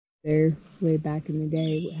there way back in the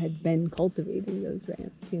day had been cultivating those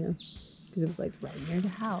ramps, you know, because it was like right near the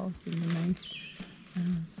house and the nice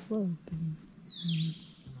slope. And,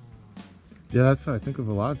 yeah, that's what I think of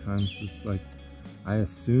a lot of times. Just like I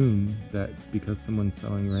assume that because someone's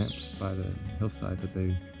selling ramps by the hillside that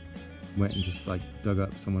they went and just like dug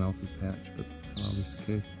up someone else's patch, but it's not always the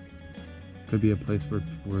case. Could be a place where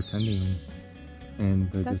people were tending them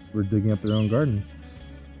and they just were digging up their own gardens.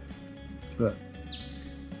 But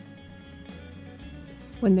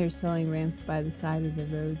when they're selling ramps by the side of the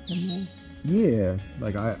road somewhere. yeah,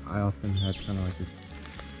 like I often had kind of like this,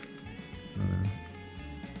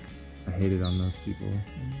 I hated on those people.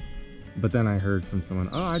 But then I heard from someone,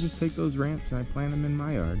 oh, I just take those ramps and I plant them in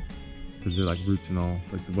my yard. Because they're like roots and all,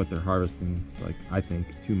 like what they're harvesting is like, I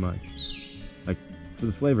think, too much. Like for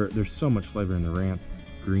the flavor, there's so much flavor in the ramp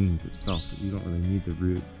greens itself that you don't really need the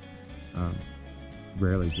root.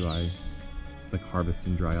 Rarely do I like harvest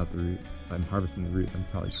and dry out the root. If I'm harvesting the root, I'm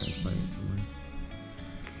probably transplanting it somewhere.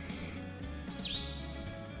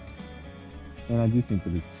 And I do think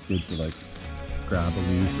that it's good to like grab a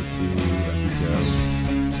leaf or two as you go.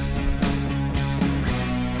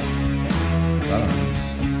 I don't know.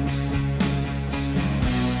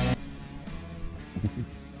 I think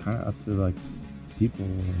it's kind of up to like people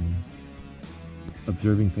and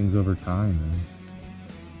observing things over time. And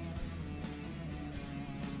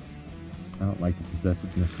I don't like the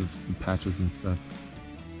possessiveness of patches and stuff.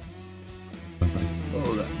 I was like,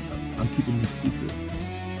 oh, I'm keeping this secret.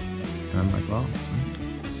 And I'm like, well,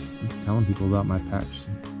 I'm telling people about my patch,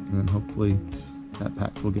 and then hopefully that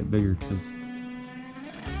patch will get bigger because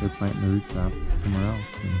they're planting the roots out somewhere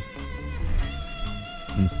else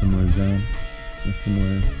and in a similar zone, in a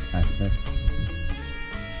similar aspect.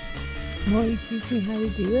 Will you teach me how to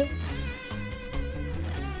do it?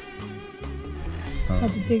 How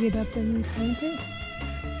to dig it up and replant it?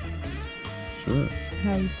 Sure.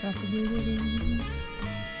 How you propagate it and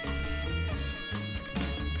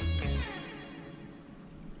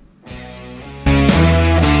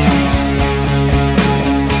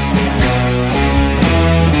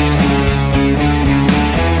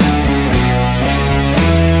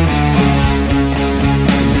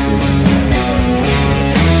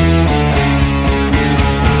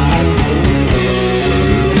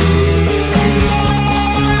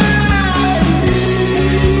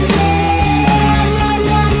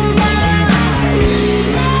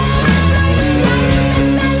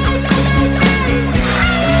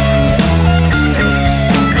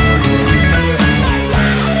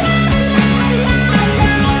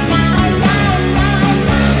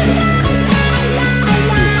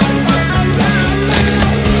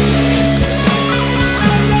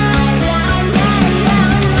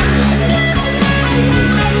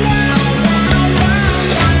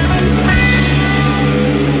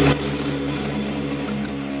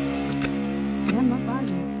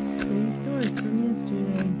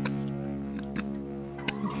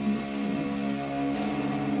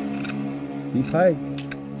steep hike.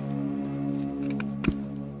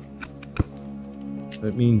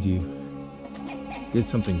 That means you did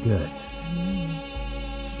something good.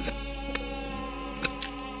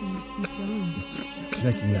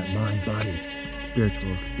 Connecting that mind-body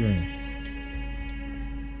spiritual experience.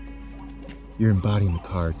 You're embodying the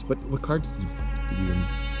cards. What cards did you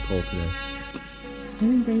pull today? I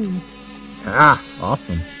didn't bring them. Ah,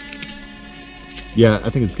 awesome. Yeah, I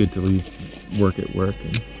think it's good to leave work at work.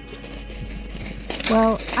 And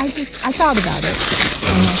well, I thought about it,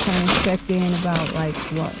 and I kind of checked in about like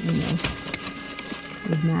what, you know,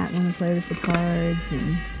 would Matt want to play with the cards,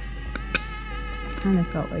 and I kind of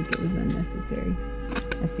felt like it was unnecessary.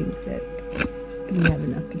 I think that we have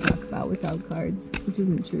enough to talk about without cards, which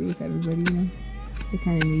isn't true with everybody, you know. They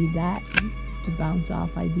kind of need that to bounce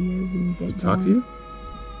off ideas and get to talk going. to you?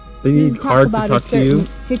 They need cards to talk to you?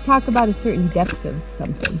 To talk about a certain depth of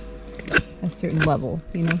something, a certain level,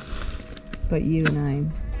 you know. But you and I,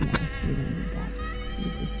 no, we don't need that. We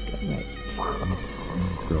just go right.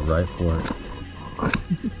 Just go right for it.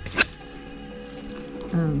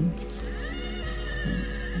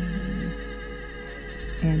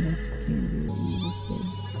 And I can do what you just did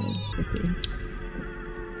so quickly.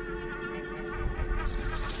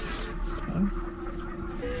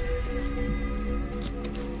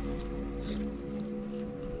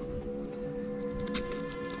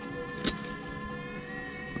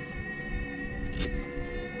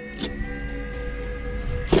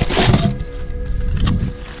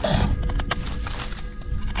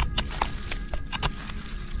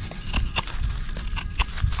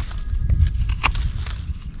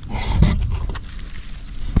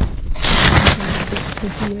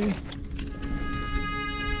 Okay.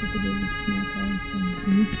 Look at this snack on.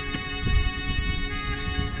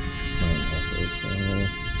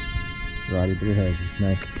 Roddy, but it has this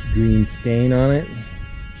nice green stain on it.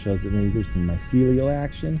 Shows that maybe there's some mycelial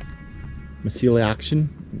action.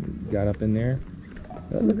 Got up in there.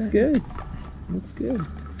 That looks good. Looks good.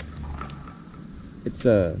 It's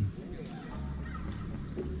a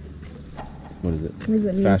what is it? What does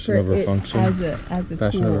it mean? Fashion over function. As a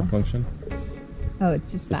fashion tool. over function. Oh,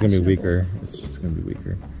 it's just It's fashionable. gonna be weaker. It's just gonna be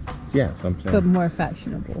weaker. So yeah, so I'm saying. But more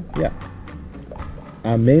fashionable. Yeah.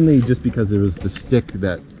 Mainly just because there was the stick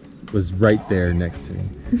that was right there next to me.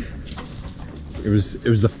 It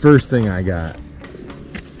was the first thing I got,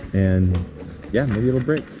 and yeah, maybe it'll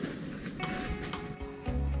break.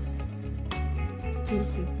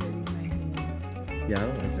 This is hurting my hand. Yeah, I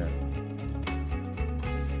don't like that.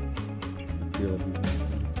 I feel it.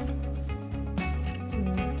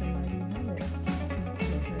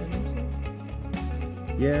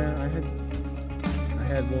 Yeah, I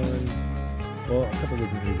had one. Well, a couple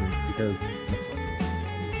different reasons because.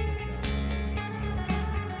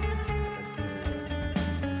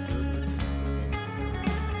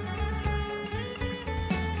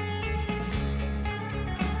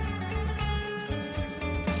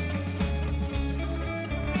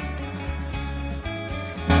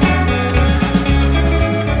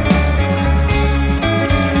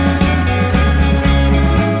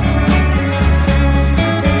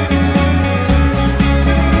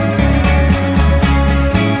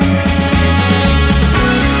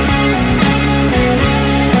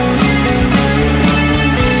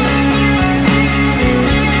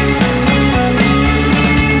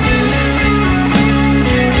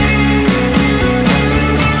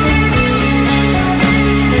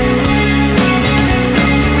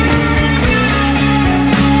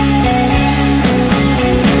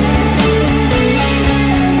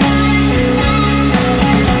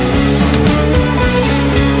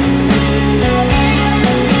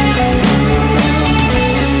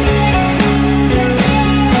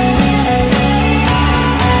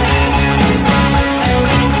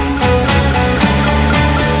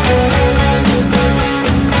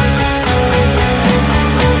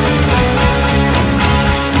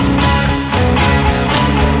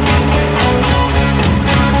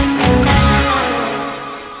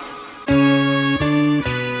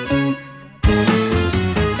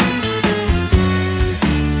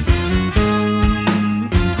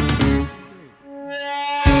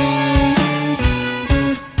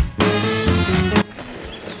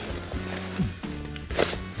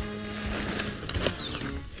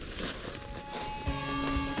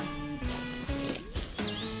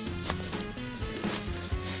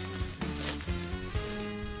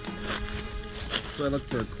 So I look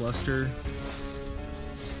for a cluster.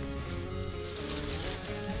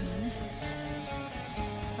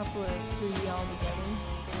 A couple of 3 all together.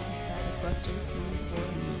 Just add a cluster, 3, 4.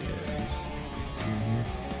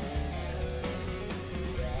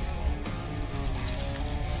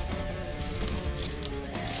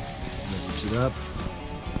 Switch it up.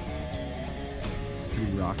 It's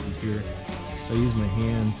pretty rocky here. So I use my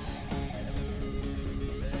hands.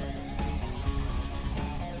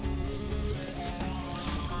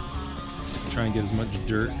 Try and get as much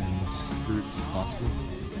dirt and roots as possible.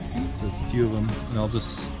 So it's a few of them, and I'll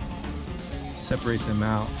just separate them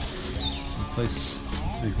out and place,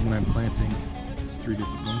 like when I'm planting, it's 3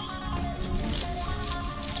 different ones.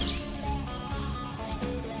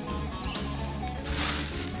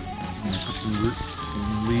 And I put some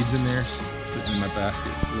leads in there, put it in my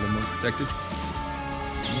basket, it's a little more protected.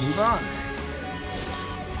 And move on.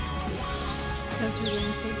 Because we're going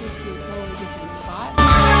to take it to a totally different spot.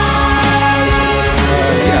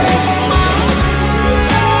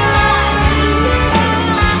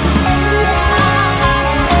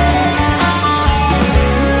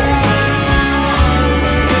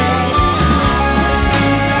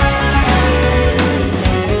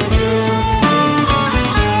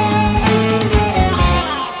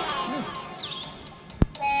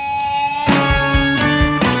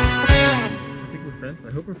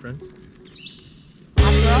 I hope we're friends.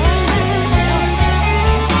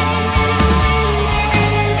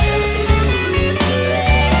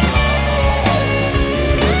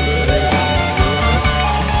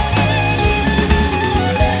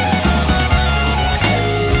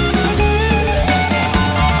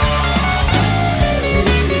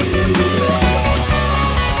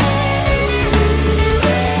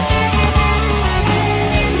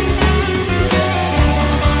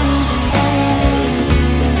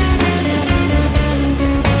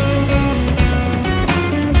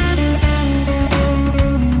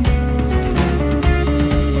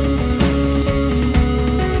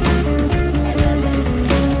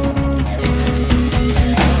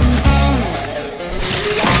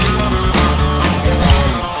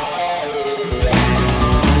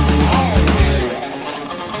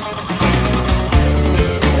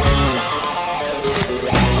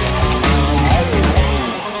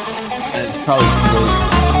 probably too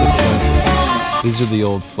late at this point. These are the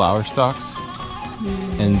old flower stalks,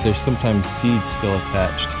 and there's sometimes seeds still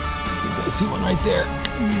attached. I see one right there.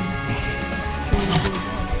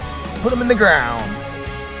 Put them in the ground.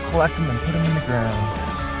 Collect them and put them in the ground.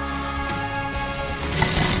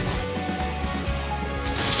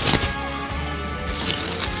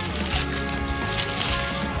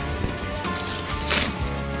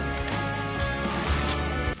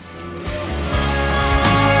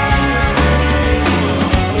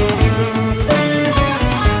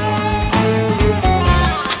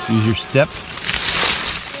 Use your step.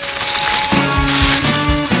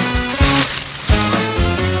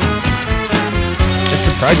 It's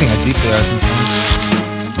surprising how deep they are sometimes.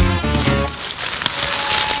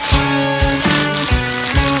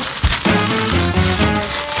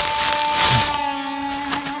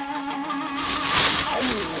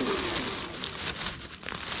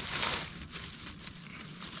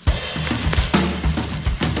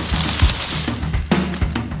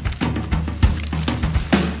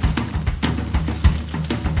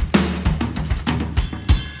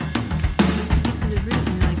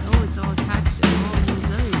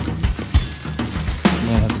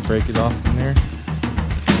 Break it off in there if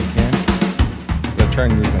you can. I'm gonna try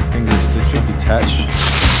and use my fingers. They should detach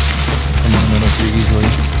from one another pretty easily.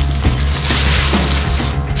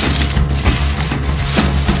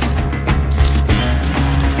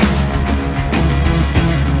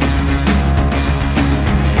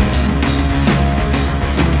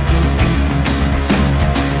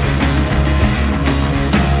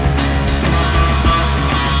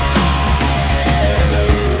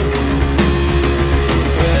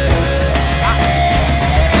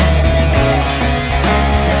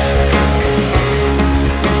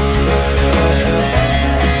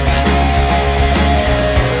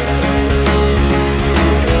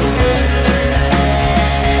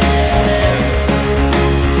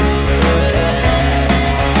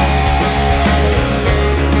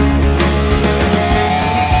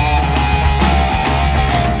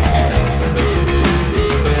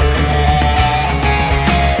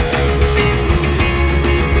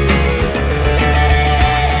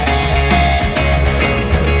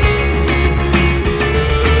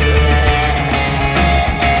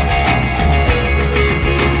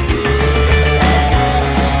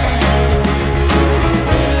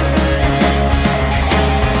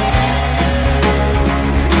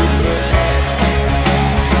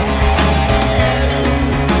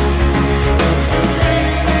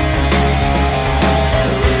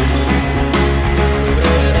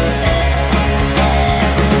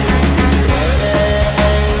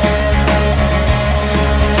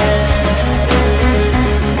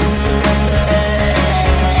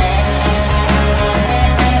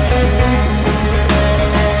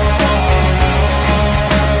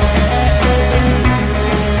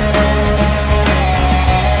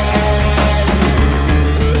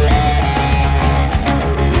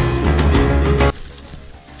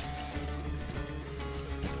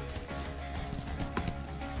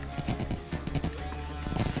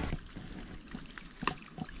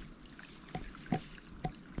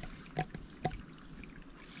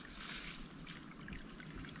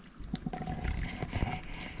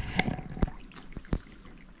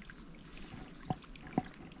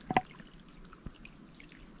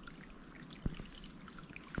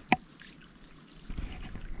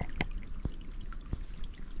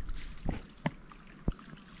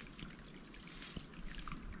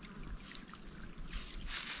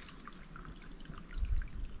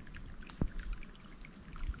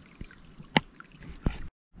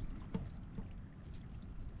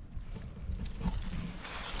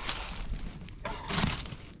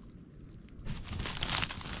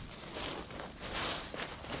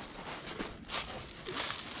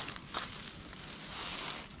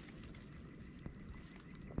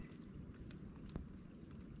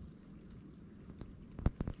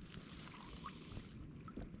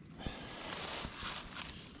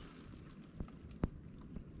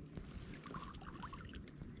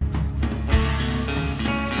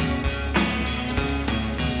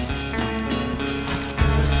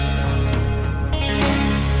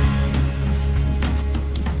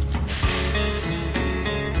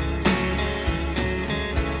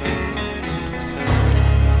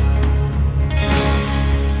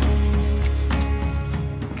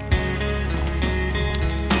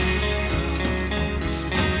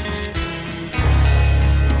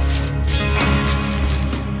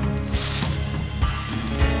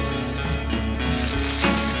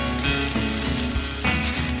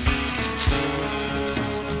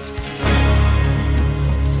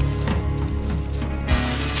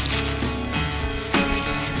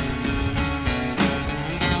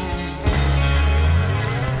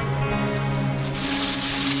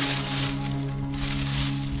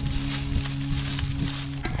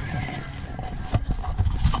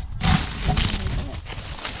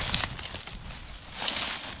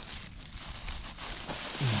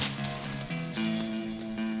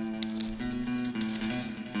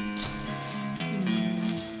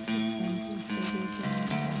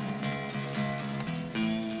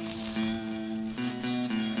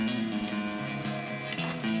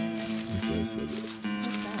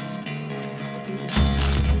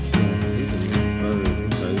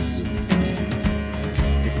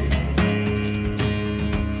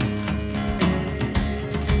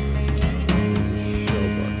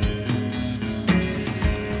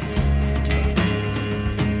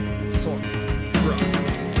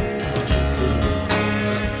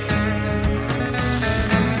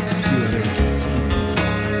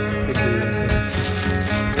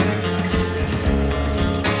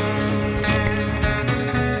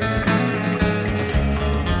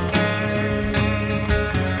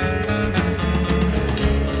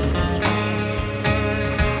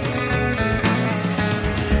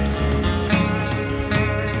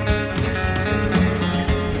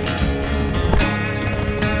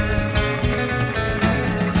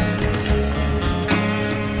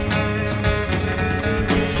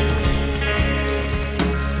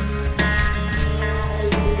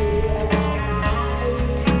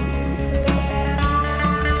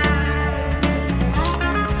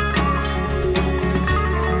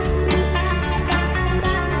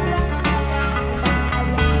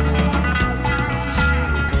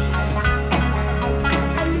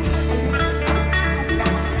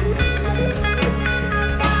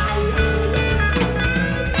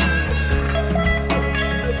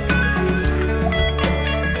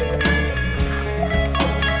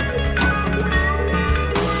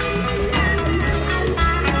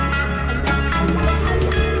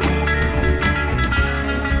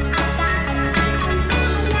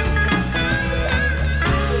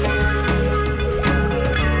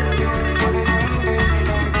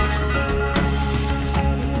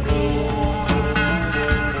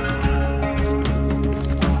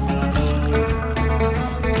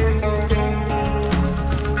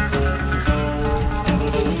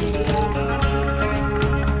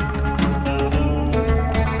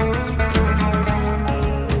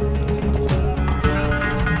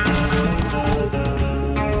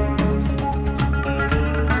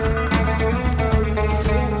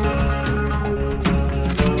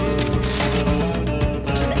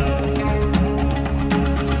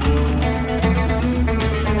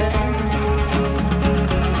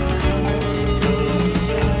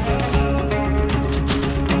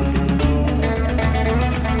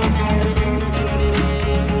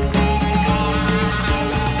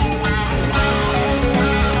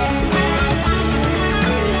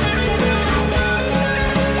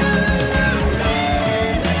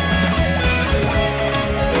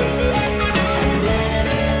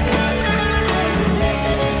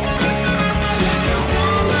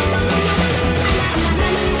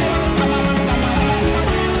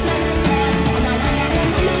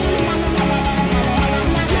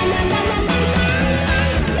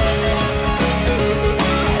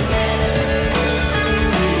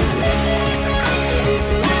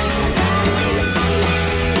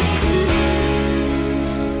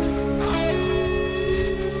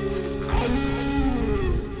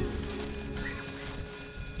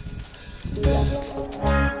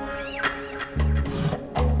 Bye.